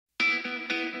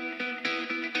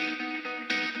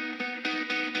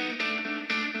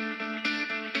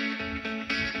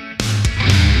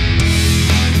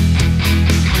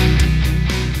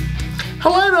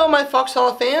Hello my Fox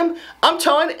Hallow Fam, I'm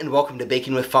Todd and welcome to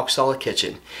Baking with Fox Hallow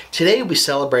Kitchen. Today we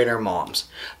celebrate our moms.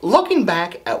 Looking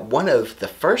back at one of the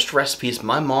first recipes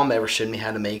my mom ever showed me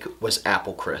how to make was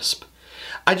apple crisp.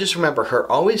 I just remember her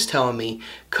always telling me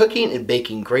cooking and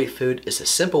baking great food is a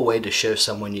simple way to show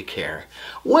someone you care.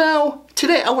 Well,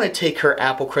 today I want to take her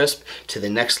apple crisp to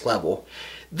the next level.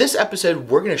 This episode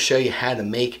we're going to show you how to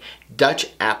make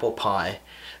Dutch apple pie.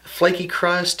 Flaky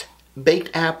crust, baked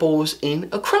apples, and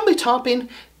a crumbly topping,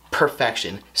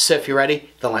 perfection. So if you're ready,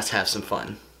 then let's have some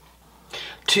fun.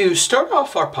 To start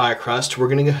off our pie crust, we're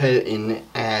going to go ahead and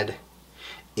add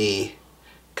a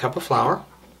cup of flour.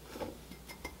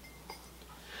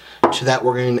 To that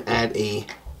we're going to add a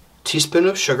teaspoon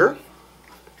of sugar,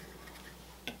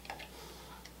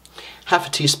 half a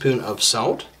teaspoon of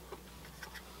salt,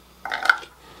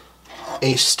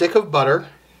 a stick of butter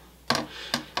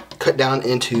cut down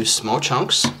into small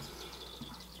chunks.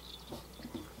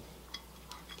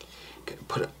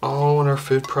 Put it all in our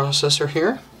food processor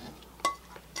here.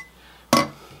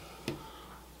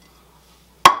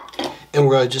 And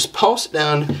we're going to just pulse it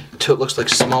down until it looks like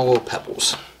small little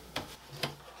pebbles.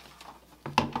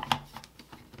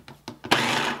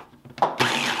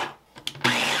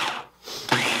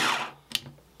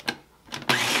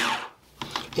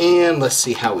 And let's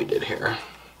see how we did here.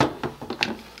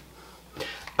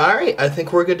 Alright, I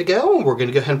think we're good to go. We're going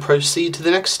to go ahead and proceed to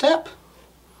the next step.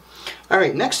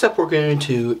 Alright, next up we're going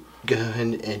to go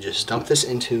ahead and just dump this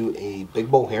into a big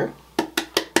bowl here.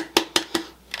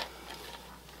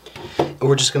 And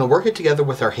we're just going to work it together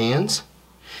with our hands,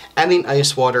 adding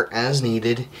ice water as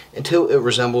needed until it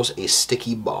resembles a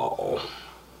sticky ball.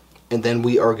 And then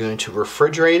we are going to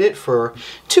refrigerate it for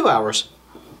 2 hours.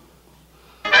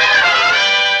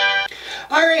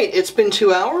 Alright, it's been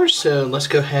 2 hours, so let's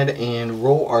go ahead and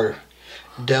roll our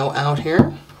dough out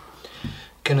here.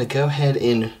 Gonna go ahead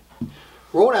and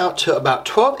roll it out to about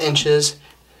 12 inches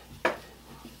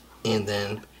and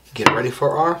then get ready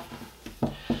for our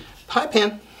pie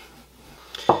pan.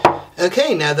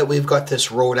 Okay, now that we've got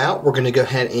this rolled out, we're gonna go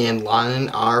ahead and line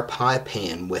our pie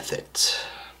pan with it.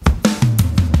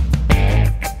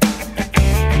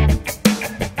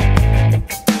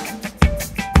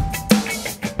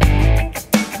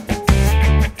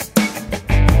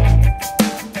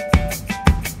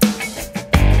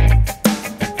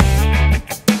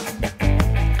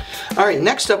 Alright,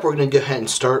 next up we're going to go ahead and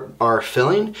start our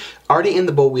filling. Already in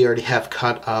the bowl we already have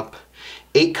cut up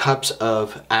 8 cups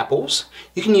of apples.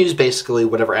 You can use basically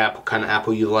whatever kind of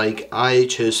apple you like. I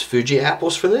chose Fuji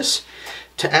apples for this.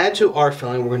 To add to our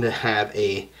filling we're going to have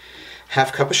a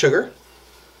half cup of sugar,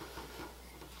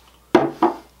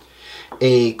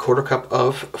 a 1/4 cup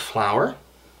of flour,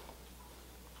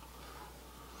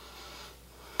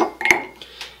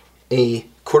 a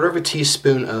 1/4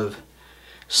 teaspoon of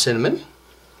cinnamon,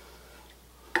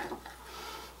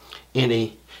 and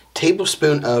a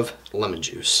tablespoon of lemon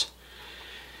juice.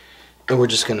 And we're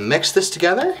just going to mix this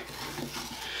together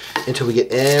until we get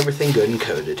everything good and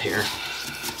coated here.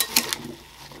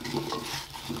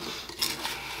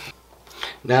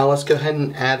 Now let's go ahead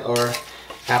and add our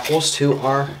apples to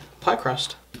our pie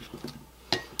crust.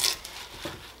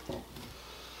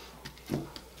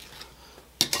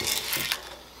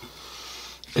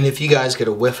 And if you guys get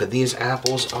a whiff of these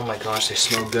apples, oh my gosh, they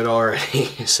smell good already.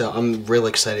 So I'm really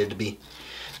excited to be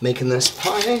making this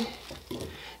pie.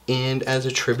 And as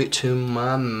a tribute to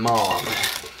my mom.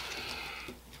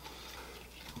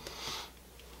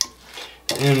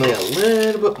 And lay a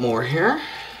little bit more here.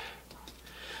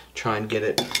 Try and get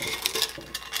it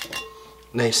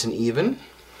nice and even.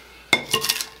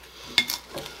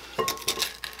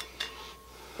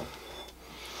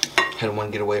 Had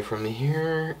one get away from me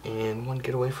here, and one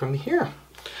get away from me here.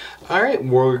 Alright,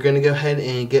 we're going to go ahead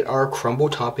and get our crumble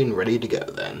topping ready to go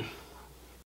then.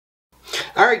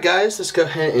 Alright guys, let's go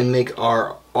ahead and make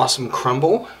our awesome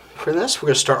crumble for this. We're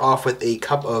going to start off with a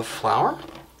cup of flour.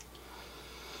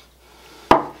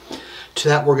 To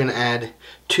that we're going to add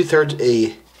 2/3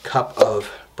 a cup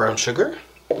of brown sugar.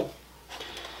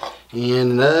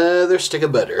 And another stick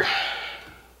of butter.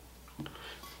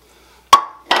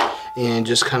 And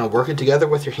just kind of work it together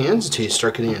with your hands until you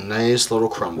start getting a nice little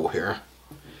crumble here.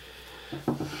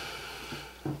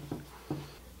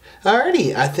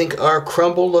 Alrighty, I think our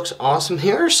crumble looks awesome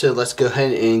here, so let's go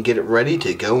ahead and get it ready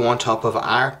to go on top of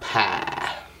our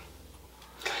pie.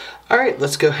 Alright,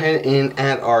 let's go ahead and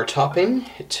add our topping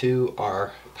to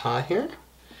our pie here.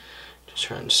 Just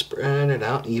trying to spread it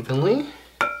out evenly.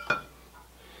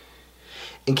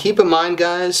 And keep in mind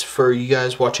guys, for you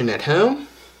guys watching at home,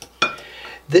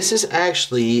 this is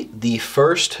actually the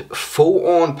first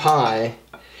full-on pie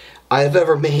I've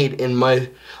ever made in my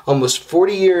almost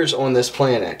 40 years on this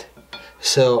planet.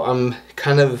 So I'm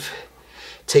kind of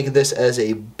taking this as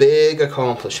a big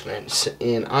accomplishment,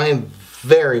 and I am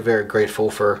very, very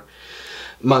grateful for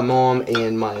my mom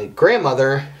and my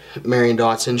grandmother, Marion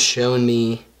Dotson, showing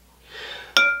me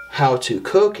how to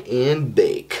cook and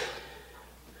bake.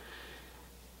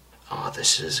 Oh,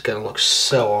 this is gonna look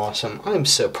so awesome. I'm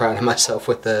so proud of myself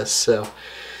with this. So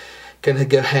gonna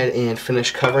go ahead and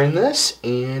finish covering this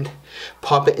and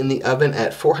pop it in the oven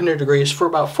at 400 degrees for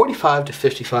about 45 to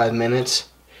 55 minutes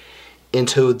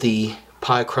until the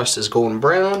pie crust is golden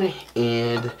brown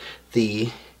and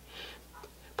the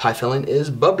pie filling is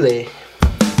bubbly.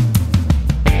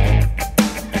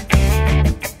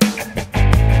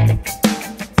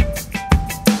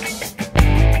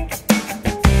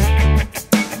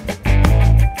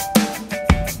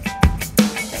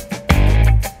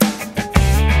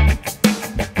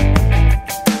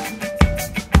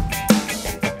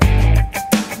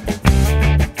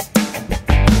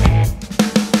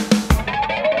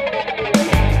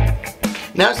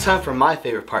 Now it's time for my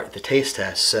favorite part, the taste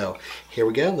test. So here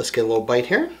we go. Let's get a little bite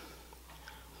here.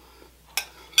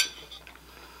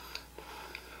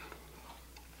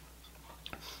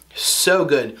 So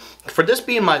good. For this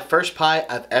being my first pie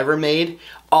I've ever made,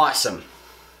 awesome.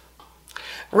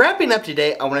 Wrapping up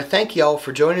today, I want to thank y'all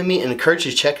for joining me and encourage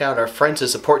you to check out our friends and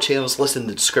support channels listed in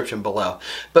the description below.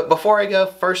 But before I go,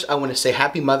 first I want to say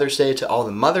Happy Mother's Day to all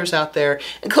the mothers out there,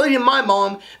 including my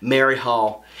mom, Mary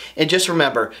Hall. And just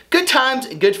remember, good times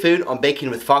and good food on Baking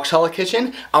with Fox Hallow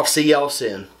Kitchen. I'll see y'all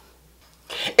soon.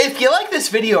 If you like this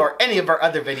video or any of our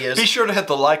other videos, be sure to hit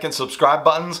the like and subscribe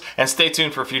buttons and stay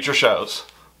tuned for future shows.